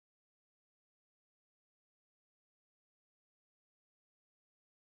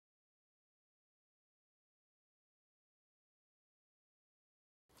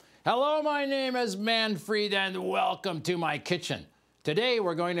Hello, my name is Manfred and welcome to my kitchen. Today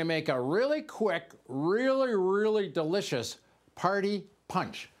we're going to make a really quick, really delicious party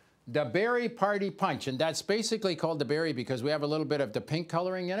punch. The berry party punch, and that's basically called the berry because we have a little bit of the pink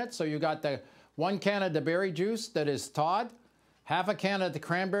coloring in it. So you got the 1 can of the berry juice that is thawed, half a can of the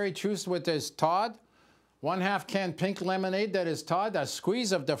cranberry juice with this thawed, 1/2 can pink lemonade that is thawed, a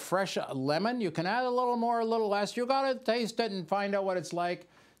squeeze of the fresh lemon. You can add a little more, a little less. You got to taste it and find out what it's like.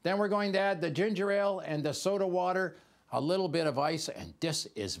 Then we're going to add the ginger ale and the soda water, a little bit of ice, and this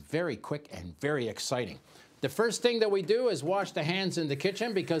is very quick and very exciting. The first thing that we do is wash the hands in the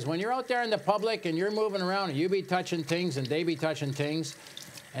kitchen, because when you're out there in the public and you're moving around and you be touching things and they be touching things,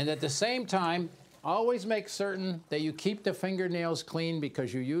 and at the same time, always make certain that you keep the fingernails clean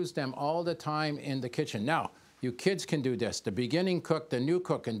because you use them all the time in the kitchen. Now, you kids can do this, the beginning cook, the new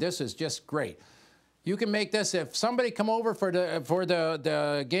cook, and this is just great. You can make this if somebody come over for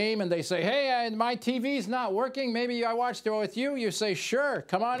the game and they say, hey, my TV's not working, maybe I watched it with you. You say, sure,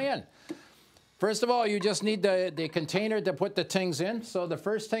 come on in. First of all, you just need the container to put the things in. So the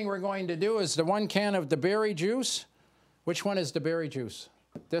first thing we're going to do is the 1 can of the berry juice. Which one is the berry juice?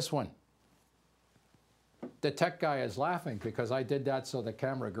 This one. The tech guy is laughing because I did that so the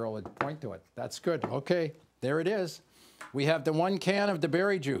camera girl would point to it. That's good. Okay, there it is. We have the 1 can of the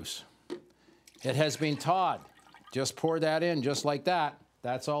berry juice. It has been thawed. Just pour that in just like that.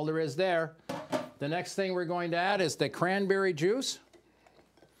 That's all there is there. The next thing we're going to add is the cranberry juice.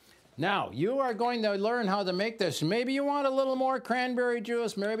 Now, you are going to learn how to make this. Maybe you want a little more cranberry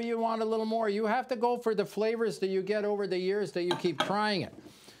juice. Maybe you want a little more. You have to go for the flavors that you get over the years that you keep trying it.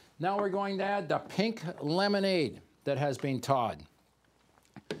 Now we're going to add the pink lemonade that has been thawed.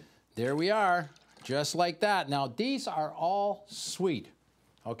 There we are, just like that. Now, these are all sweet.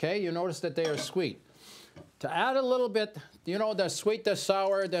 Okay, you notice that they are sweet. To add a little bit, you know, the sweet, the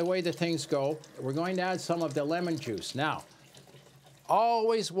sour, the way the things go, we're going to add some of the lemon juice. Now,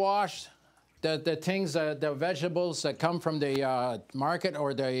 always wash the things, the vegetables that come from the market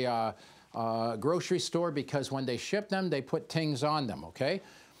or the grocery store, because when they ship them, they put things on them, okay?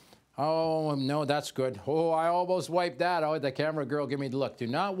 Oh, no, that's good. Oh, I almost wiped that. Oh, the camera girl, give me the look. Do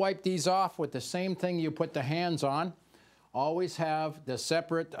not wipe these off with the same thing you put the hands on. Always have the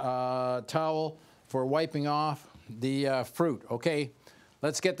separate towel for wiping off the fruit. Okay,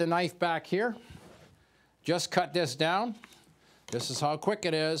 let's get the knife back here. Just cut this down. This is how quick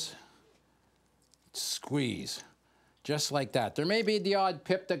it is. Squeeze, just like that. There may be the odd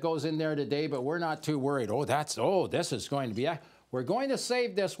pip that goes in there today, but we're not too worried. Oh, this is going to be... We're going to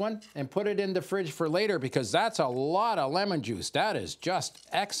save this one and put it in the fridge for later because that's a lot of lemon juice. That is just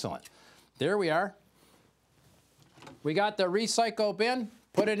excellent. There we are. We got the recycle bin.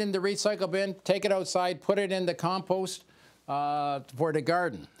 Put it in the recycle bin. Take it outside. Put it in the compost for the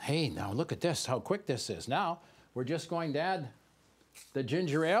garden. Hey, now look at this, how quick this is. Now, we're just going to add the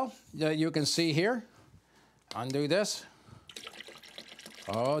ginger ale that you can see here. Undo this.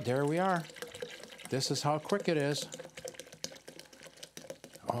 Oh, there we are. This is how quick it is.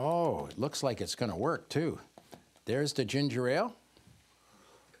 Oh, it looks like it's going to work too. There's the ginger ale.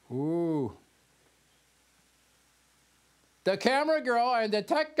 Ooh. The camera girl and the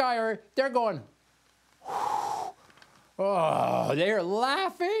tech guy they're going, oh, they're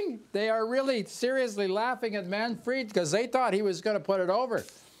laughing. They are really seriously laughing at Manfred because they thought he was going to put it over.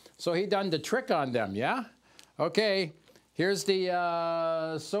 So he done the trick on them, yeah? Okay, here's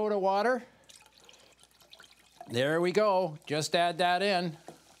the soda water. There we go. Just add that in.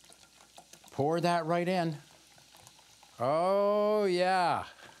 Pour that right in. Oh, yeah.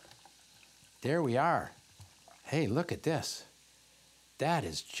 There we are. Hey, look at this. That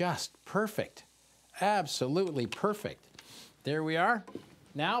is just perfect. Absolutely perfect. There we are.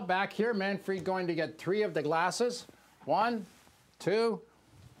 Now, back here, Manfred going to get 3 of the glasses. 1, 2,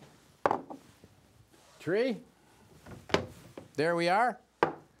 3. There we are.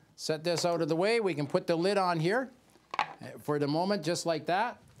 Set this out of the way. We can put the lid on here for the moment, just like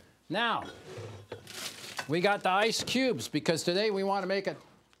that. Now, we got the ice cubes because today we want to make it.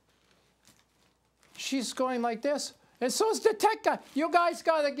 She's going like this. And so is the tech guy. You guys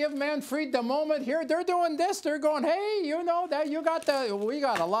got to give Manfred the moment here. They're doing this. They're going, hey, you know that you got the, we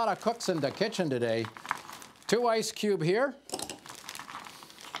got a lot of cooks in the kitchen today. 2 ice cube here.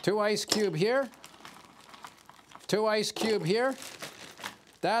 2 ice cube here. 2 ice cube here.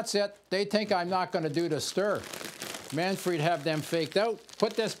 That's it. They think I'm not going to do the stir. Manfred have them faked out.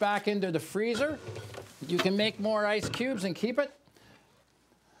 Put this back into the freezer. You can make more ice cubes and keep it.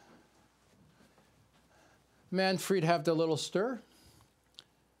 Manfred have the little stir.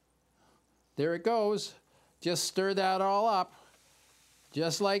 There it goes. Just stir that all up.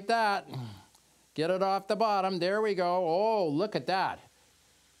 Just like that. Get it off the bottom. There we go. Oh, look at that.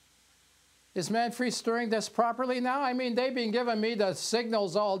 Is Man-Free stirring this properly now? I mean, they've been giving me the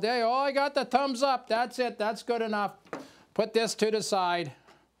signals all day. Oh, I got the thumbs up. That's it. That's good enough. Put this to the side.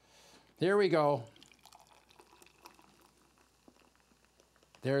 Here we go.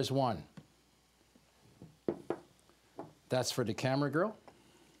 There's one. That's for the camera girl.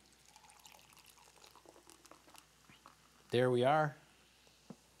 There we are.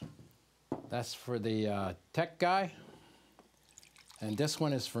 That's for the tech guy. And this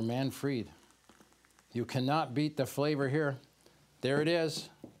one is for Man-Freed. You cannot beat the flavor here. There it is.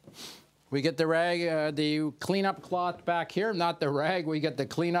 We get the rag, the cleanup cloth back here. Not the rag, we get the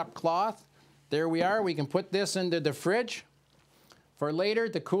cleanup cloth. There we are. We can put this into the fridge for later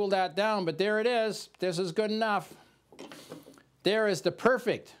to cool that down. But there it is. This is good enough. There is the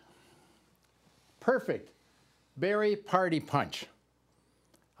perfect berry party punch.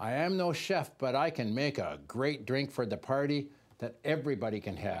 I am no chef, but I can make a great drink for the party that everybody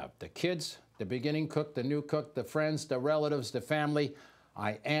can have. The kids, the beginning cook, the new cook, the friends, the relatives, the family.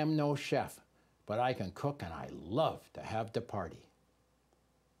 I am no chef, but I can cook and I love to have the party.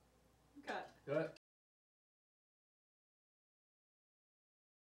 Cut. Good.